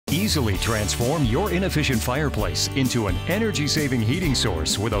Easily transform your inefficient fireplace into an energy-saving heating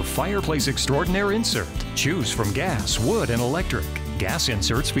source with a Fireplace Extraordinaire insert. Choose from gas, wood, and electric. Gas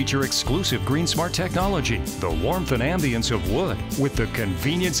inserts feature exclusive Green Smart technology, the warmth and ambience of wood with the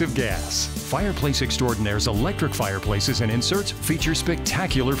convenience of gas. Fireplace Extraordinaire's electric fireplaces and inserts feature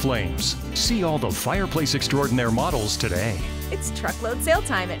spectacular flames. See all the Fireplace Extraordinaire models today. It's truckload sale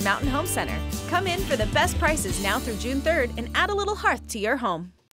time at Mountain Home Center. Come in for the best prices now through June 3rd and add a little hearth to your home.